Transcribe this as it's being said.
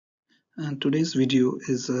And today's video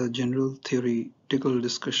is a general theoretical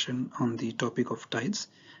discussion on the topic of tides.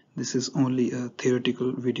 This is only a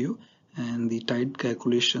theoretical video, and the tide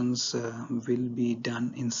calculations will be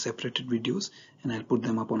done in separated videos, and I'll put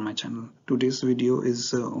them up on my channel. Today's video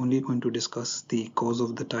is only going to discuss the cause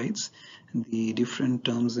of the tides, the different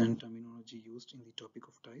terms and terminology used in the topic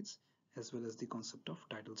of tides, as well as the concept of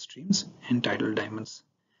tidal streams and tidal diamonds.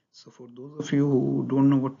 So for those of you who don't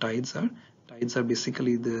know what tides are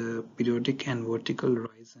basically the periodic and vertical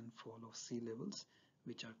rise and fall of sea levels,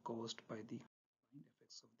 which are caused by the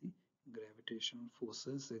effects of the gravitational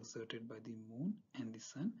forces exerted by the moon and the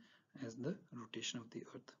sun as the rotation of the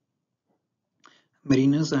earth.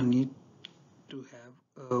 Mariners are need to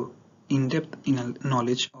have in-depth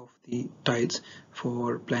knowledge of the tides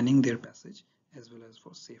for planning their passage as well as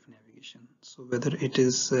for safe navigation. So whether it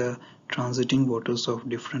is transiting waters of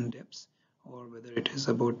different depths, or whether it is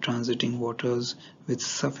about transiting waters with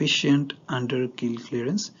sufficient under-keel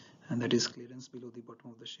clearance, and that is clearance below the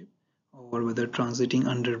bottom of the ship, or whether transiting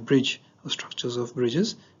under bridge or structures of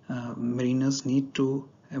bridges, mariners need to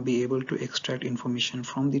be able to extract information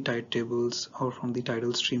from the tide tables or from the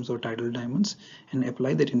tidal streams or tidal diamonds and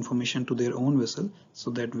apply that information to their own vessel, so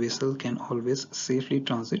that vessel can always safely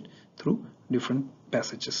transit through different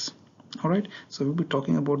passages. Alright, so we'll be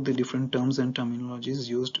talking about the different terms and terminologies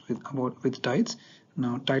used with tides.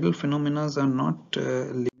 Now, tidal phenomena are not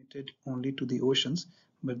limited only to the oceans,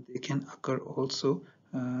 but they can occur also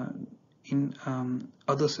uh, in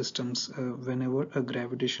other systems whenever a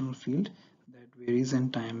gravitational field that varies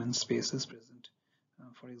in time and space is present.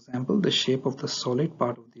 For example, the shape of the solid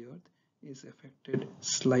part of the earth is affected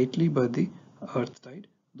slightly by the earth tide,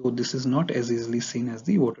 though this is not as easily seen as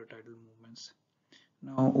the water tidal movements.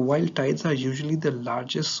 Now, while tides are usually the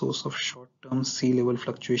largest source of short-term sea level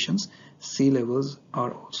fluctuations, sea levels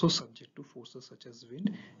are also subject to forces such as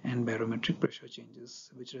wind and barometric pressure changes,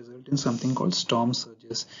 which result in something called storm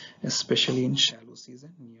surges, especially in shallow seas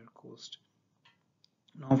and near coast.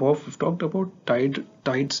 Now we've talked about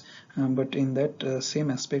tides, but in that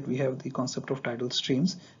same aspect we have the concept of tidal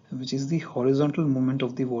streams, which is the horizontal movement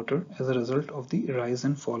of the water as a result of the rise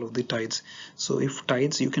and fall of the tides. So if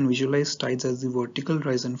tides, you can visualize tides as the vertical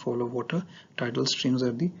rise and fall of water, tidal streams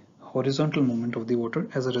are the horizontal movement of the water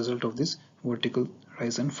as a result of this vertical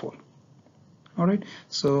rise and fall. All right,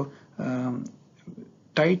 so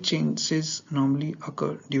tide changes normally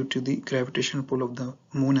occur due to the gravitational pull of the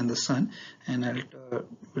moon and the sun, and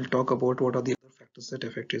will talk about what are the other factors that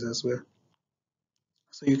affect it as well.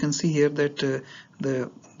 So you can see here that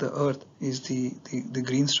the earth is the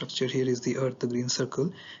green structure here is the earth, the green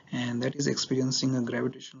circle, and that is experiencing a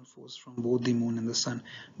gravitational force from both the moon and the sun.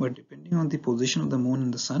 But depending on the position of the moon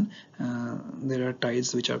and the sun, there are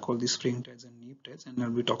tides which are called the spring tides and neap tides, and I'll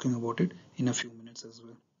be talking about it in a few minutes as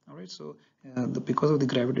well. All right, so because of the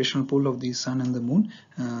gravitational pull of the sun and the moon,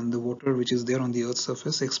 the water which is there on the earth's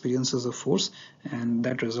surface experiences a force, and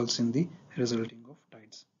that results in the resulting of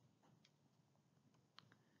tides.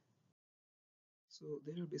 So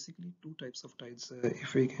there are basically two types of tides.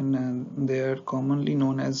 If we can, they are commonly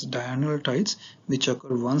known as diurnal tides, which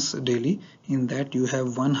occur once daily. In that you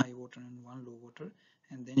have one high water and one low water,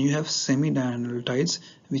 and then you have semi-diurnal tides,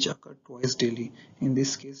 which occur twice daily. In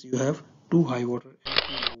this case, you have two high water and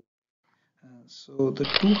two low. So the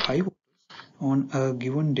two high waters on a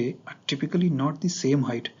given day are typically not the same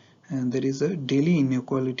height, and there is a daily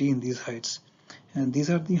inequality in these heights. And these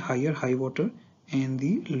are the higher high water and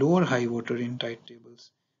the lower high water in tide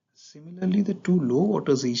tables. Similarly, the two low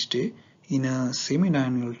waters each day in a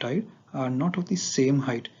semi-diurnal tide are not of the same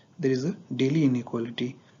height. There is a daily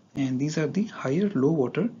inequality, and these are the higher low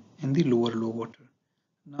water and the lower low water.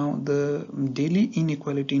 Now, the daily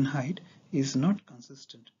inequality in height is not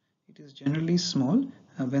consistent. It is generally small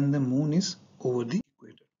when the moon is over the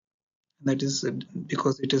equator. That is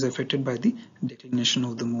because it is affected by the declination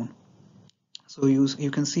of the moon. So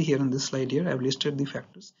you can see here on this slide here, I've listed the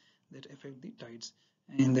factors that affect the tides.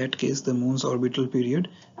 In that case, the moon's orbital period,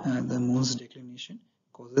 the moon's declination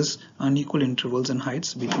causes unequal intervals and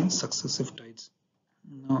heights between successive tides.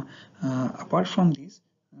 Now, apart from these,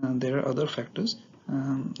 there are other factors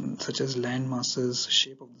such as land masses,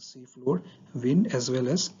 shape of the sea floor, wind, as well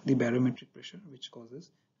as the barometric pressure, which causes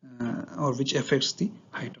or which affects the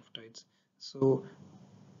height of tides. So,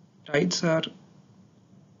 tides are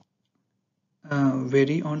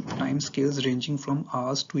vary on time scales ranging from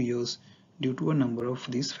hours to years due to a number of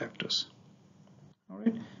these factors. All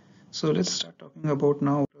right, so let's start talking about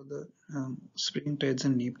now what are the spring tides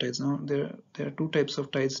and neap tides. Now there are two types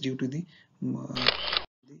of tides due to the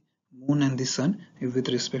moon and the sun with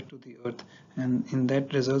respect to the earth, and in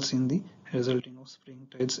that results in the resulting of spring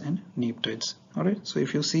tides and neap tides. Alright, so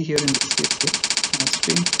if you see here in this case here,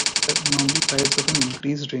 spring tides are normally tides of an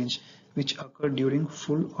increased range which occur during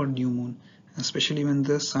full or new moon, especially when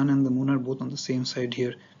the sun and the moon are both on the same side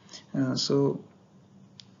here. So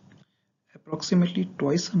approximately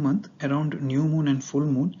twice a month around new moon and full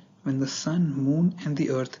moon, when the sun, moon and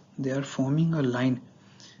the earth, they are forming a line,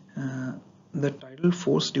 uh, the tidal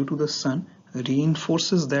force due to the sun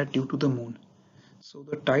reinforces that due to the moon. So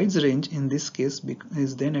the tides range in this case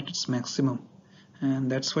is then at its maximum,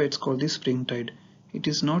 and that's why it's called the spring tide. It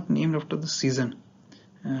is not named after the season,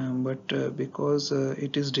 but because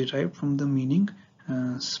it is derived from the meaning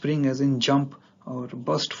spring, as in jump or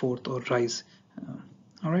burst forth or rise.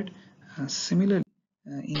 All right. Similarly,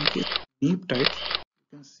 in case of neap tides,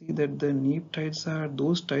 you can see that the neap tides are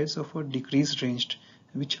those tides of a decreased range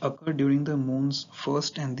which occur during the moon's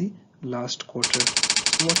first and the last quarter.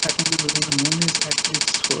 So what happens is when the moon is at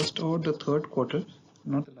its first or the third quarter,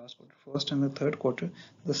 not the last quarter, first and the third quarter,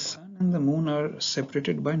 the sun and the moon are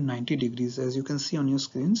separated by 90 degrees. As you can see on your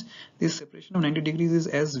screens, this separation of 90 degrees is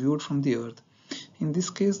as viewed from the earth. In this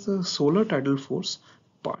case, the solar tidal force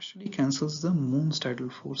partially cancels the moon's tidal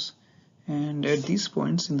force, and at these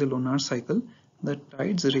points in the lunar cycle, the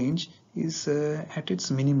tides range is at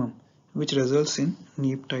its minimum, which results in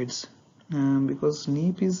neap tides. Because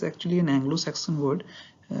neap is actually an Anglo-Saxon word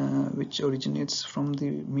which originates from the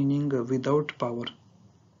meaning without power.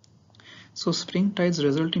 So spring tides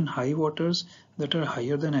result in high waters that are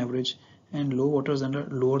higher than average and low waters that are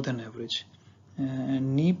lower than average.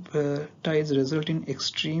 And neap tides result in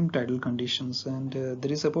extreme tidal conditions, and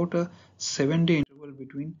there is about a 7-day interval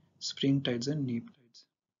between spring tides and neap tides.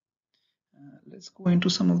 Let's go into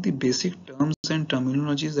some of the basic terms and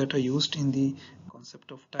terminologies that are used in the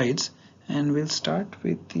concept of tides, and we'll start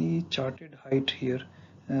with the charted height here,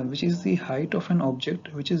 which is the height of an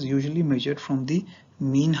object which is usually measured from the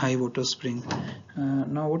mean high water spring.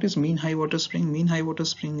 Now what is mean high water spring? Mean high water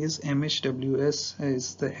spring is MHWS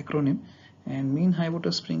is the acronym, and mean high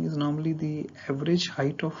water spring is normally the average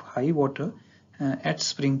height of high water at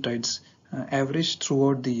spring tides, averaged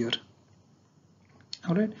throughout the year.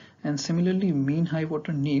 Alright, and similarly mean high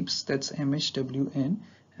water neaps, that's MHWN,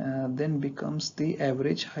 then becomes the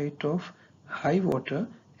average height of high water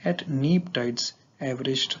at neap tides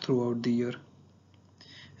averaged throughout the year.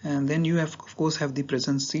 And then you have, of course, have the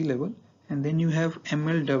present sea level, and then you have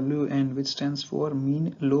MLWN, which stands for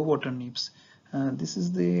mean low water neaps. This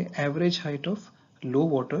is the average height of low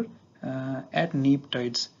water at neap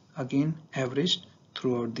tides, again averaged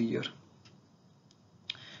throughout the year.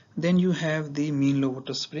 Then you have the mean low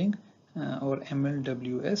water spring or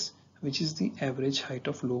MLWS, which is the average height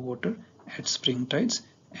of low water at spring tides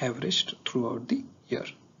averaged throughout the year.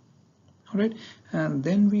 Alright, and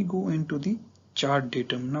then we go into the chart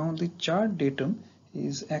datum. Now the chart datum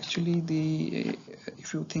is actually the,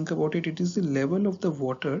 if you think about it, it is the level of the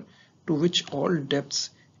water to which all depths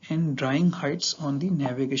and drying heights on the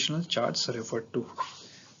navigational charts are referred to.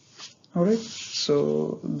 Alright,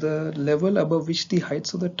 so the level above which the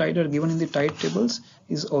heights of the tide are given in the tide tables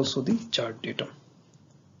is also the chart datum.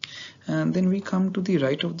 And then we come to the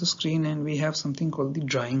right of the screen and we have something called the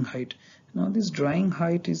drying height. Now this drying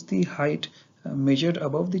height is the height measured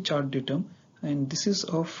above the chart datum, and this is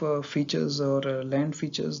of features or land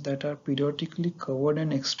features that are periodically covered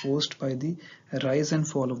and exposed by the rise and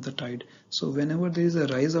fall of the tide. So whenever there is a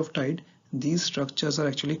rise of tide, these structures are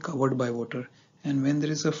actually covered by water, and when there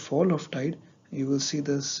is a fall of tide, you will see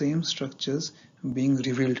the same structures being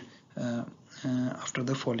revealed after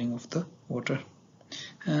the falling of the water.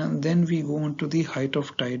 And then we go on to the height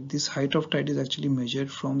of tide. This height of tide is actually measured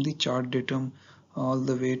from the chart datum all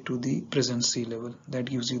the way to the present sea level. That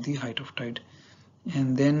gives you the height of tide.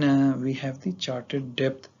 And then we have the charted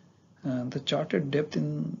depth. The charted depth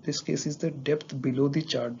in this case is the depth below the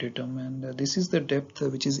chart datum, and this is the depth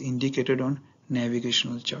which is indicated on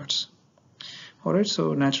navigational charts. Alright,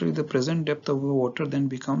 so naturally the present depth of the water then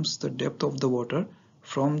becomes the depth of the water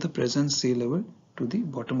from the present sea level to the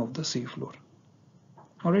bottom of the sea floor.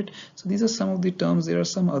 Alright, so these are some of the terms. There are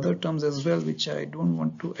some other terms as well which I didn't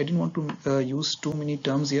want to use too many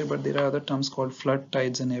terms here, but there are other terms called flood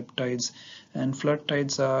tides and ebb tides. And flood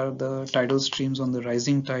tides are the tidal streams on the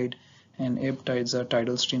rising tide, and ebb tides are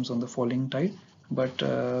tidal streams on the falling tide, but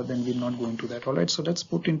then we'll not go into that. Alright, so let's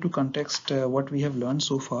put into context what we have learned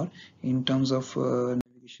so far in terms of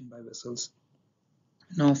navigation by vessels.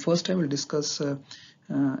 Now first I will discuss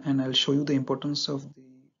and I'll show you the importance of the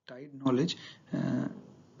tide knowledge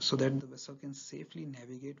so that the vessel can safely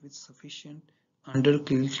navigate with sufficient under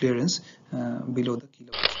keel clearance below the keel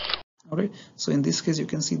of the ship. Alright, so in this case you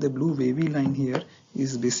can see the blue wavy line here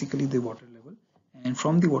is basically the water level, and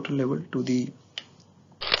from the water level to the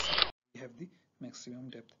we have the maximum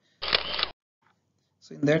depth.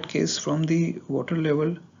 So in that case, from the water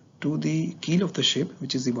level to the keel of the ship,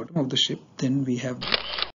 which is the bottom of the ship, then we have the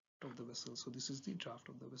draft of the vessel. So this is the draft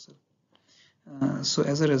of the vessel. So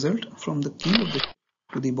as a result, from the keel of the ship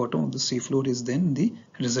to the bottom of the seafloor is then the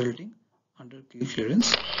resulting under keel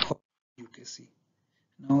clearance of UKC.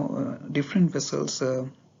 Now, different vessels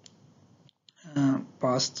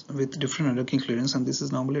passed with different under-keel clearance, and this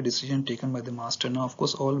is normally a decision taken by the master. Now, of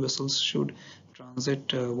course, all vessels should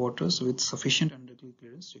transit waters with sufficient under-keel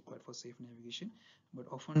clearance required for safe navigation, but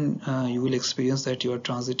often you will experience that you are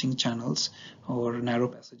transiting channels or narrow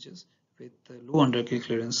passages with low under-keel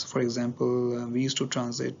clearance. For example, we used to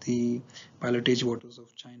transit the pilotage waters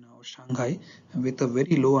of China or Shanghai with a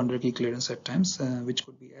very low under-keel clearance at times, which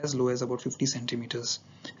could be as low as about 50 centimeters.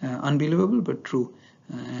 Unbelievable, but true.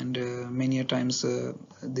 And many a times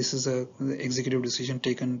this is a executive decision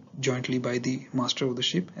taken jointly by the master of the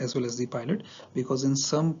ship as well as the pilot, because in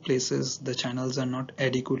some places the channels are not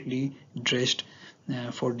adequately dredged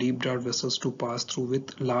for deep draft vessels to pass through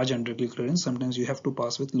with large under-keel clearance. Sometimes you have to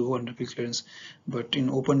pass with low under-keel clearance, but in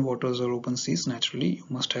open waters or open seas, naturally you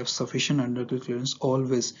must have sufficient under-keel clearance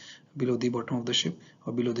always below the bottom of the ship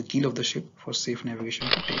or below the keel of the ship for safe navigation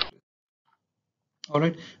to take place.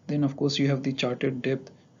 Alright, then of course you have the charted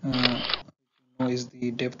depth, is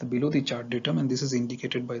the depth below the chart datum, and this is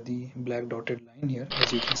indicated by the black dotted line here,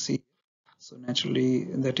 as you can see. So naturally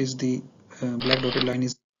that is the black dotted line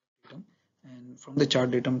is datum, and from the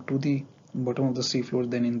chart datum to the bottom of the sea floor,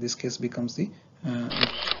 then in this case becomes the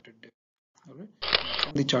charted depth. Alright,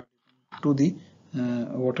 from the chart to the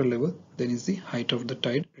water level, then is the height of the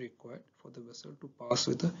tide required for the vessel to pass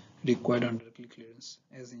with the required under-keel clearance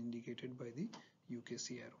as indicated by the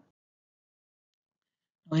UKC arrow.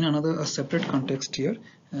 Now in a separate context here,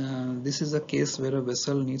 this is a case where a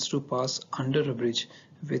vessel needs to pass under a bridge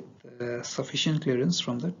with sufficient clearance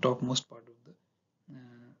from the topmost part of the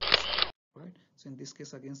right. So in this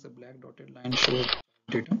case, against the black dotted line shows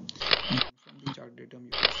datum, and from the chart datum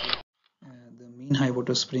you can see the mean high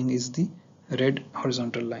water spring is the red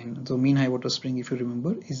horizontal line. So mean high water spring, if you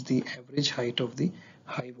remember, is the average height of the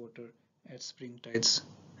high water at spring tides,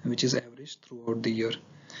 which is averaged throughout the year.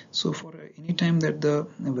 So for any time that the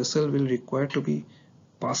vessel will require to be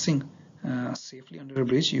passing safely under a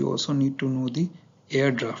bridge, you also need to know the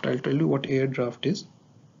air draft. I'll tell you what air draft is.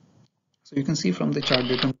 So you can see from the chart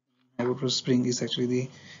datum, high water spring is actually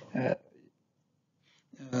the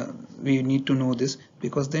we need to know this,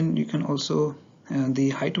 because then you can also the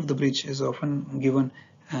height of the bridge is often given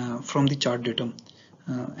from the chart datum,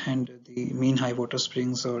 and the mean high water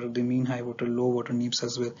springs or the mean high water low water neaps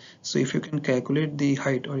as well. So if you can calculate the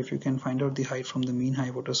height, or if you can find out the height from the mean high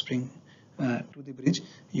water spring to the bridge,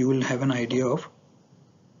 you will have an idea of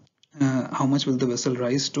how much will the vessel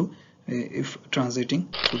rise to if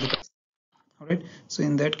transiting through the pass. All right, so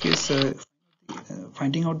in that case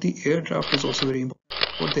finding out the air draft is also very important.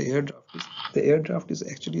 What the air draft is, the air draft is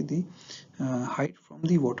actually the height from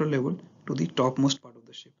the water level to the topmost part of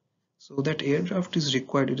the ship. So that air draft is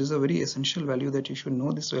required. It is a very essential value that you should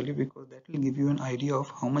know this value, because that will give you an idea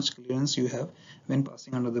of how much clearance you have when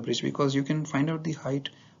passing under the bridge, because you can find out the height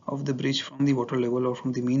of the bridge from the water level or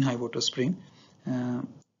from the mean high water spring, and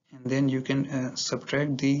then you can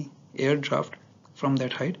subtract the air draft from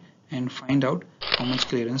that height and find out how much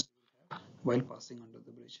clearance while passing under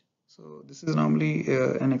the bridge. So this is normally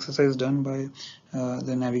an exercise done by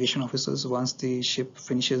the navigation officers once the ship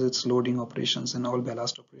finishes its loading operations and all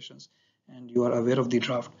ballast operations, and you are aware of the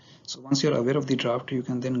draft. So once you are aware of the draft, you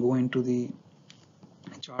can then go into the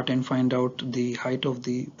chart and find out the height of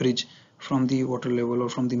the bridge from the water level or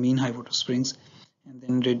from the mean high water springs,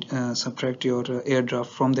 and then subtract your air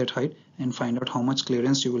draft from that height and find out how much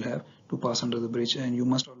clearance you will have to pass under the bridge. And you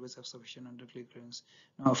must always have sufficient under-keel clearance.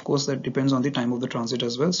 Now of course that depends on the time of the transit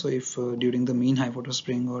as well. So if during the mean high water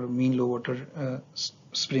spring or mean low water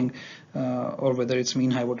spring, or whether it's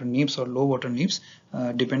mean high water neaps or low water neaps,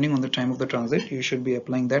 depending on the time of the transit, you should be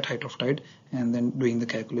applying that height of tide and then doing the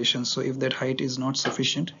calculations. So if that height is not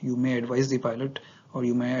sufficient, you may advise the pilot or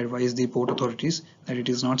you may advise the port authorities that it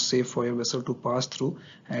is not safe for your vessel to pass through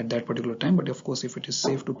at that particular time. But of course, if it is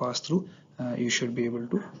safe to pass through, you should be able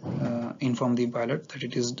to inform the pilot that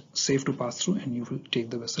it is safe to pass through, and you will take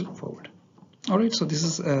the vessel forward. All right, so this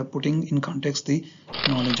is putting in context the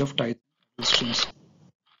knowledge of tide streams.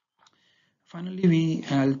 Finally,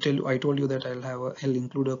 I told you that I'll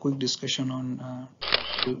include a quick discussion on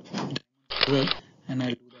as well, and I'll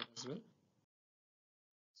do that as well.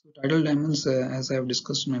 So tidal diamonds, as I have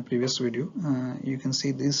discussed in my previous video, you can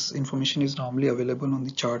see this information is normally available on the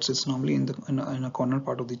charts. It's normally in the in a corner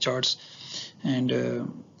part of the charts, and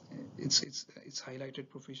it's highlighted.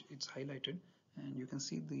 It's highlighted, and you can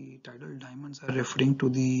see the tidal diamonds are referring to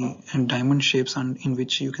the diamond shapes, and in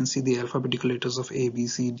which you can see the alphabetical letters of A, B,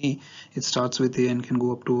 C, D. It starts with A and can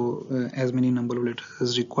go up to as many number of letters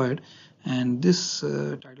as required. And this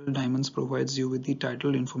tidal diamonds provides you with the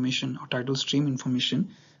tidal information or tidal stream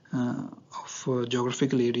information of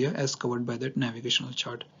geographical area as covered by that navigational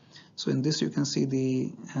chart. So in this you can see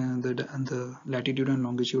the latitude and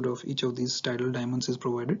longitude of each of these tidal diamonds is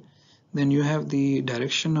provided. Then you have the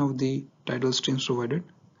direction of the tidal streams provided,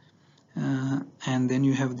 and then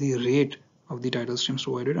you have the rate of the tidal streams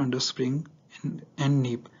provided under spring and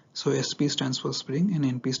neap. So SP stands for spring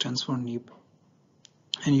and NP stands for neap,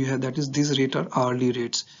 and you have that is these rates are hourly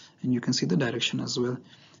rates, and you can see the direction as well.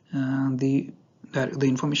 The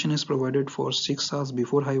information is provided for 6 hours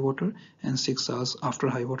before high water and 6 hours after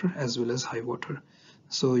high water as well as high water.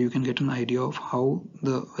 So you can get an idea of how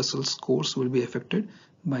the vessel's course will be affected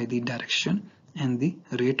by the direction and the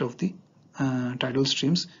rate of the tidal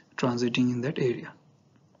streams transiting in that area.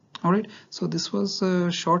 Alright, so this was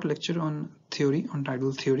a short lecture on theory, on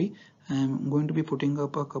tidal theory. I'm going to be putting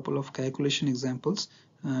up a couple of calculation examples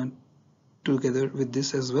together with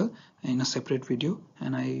this as well in a separate video,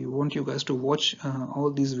 and I want you guys to watch all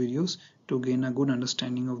these videos to gain a good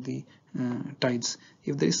understanding of the tides.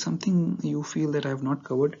 If there is something you feel that I have not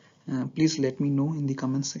covered, please let me know in the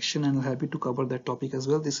comment section, and I'll happy to cover that topic as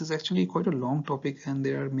well. This is actually quite a long topic and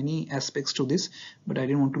there are many aspects to this, but I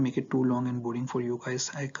didn't want to make it too long and boring for you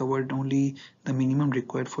guys. I covered only the minimum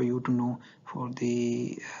required for you to know for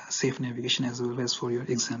the safe navigation as well as for your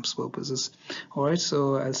exams purposes. Alright,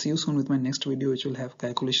 so I'll see you soon with my next video, which will have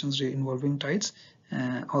calculations involving tides.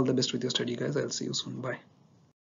 All the best with your study, guys. I'll see you soon. Bye.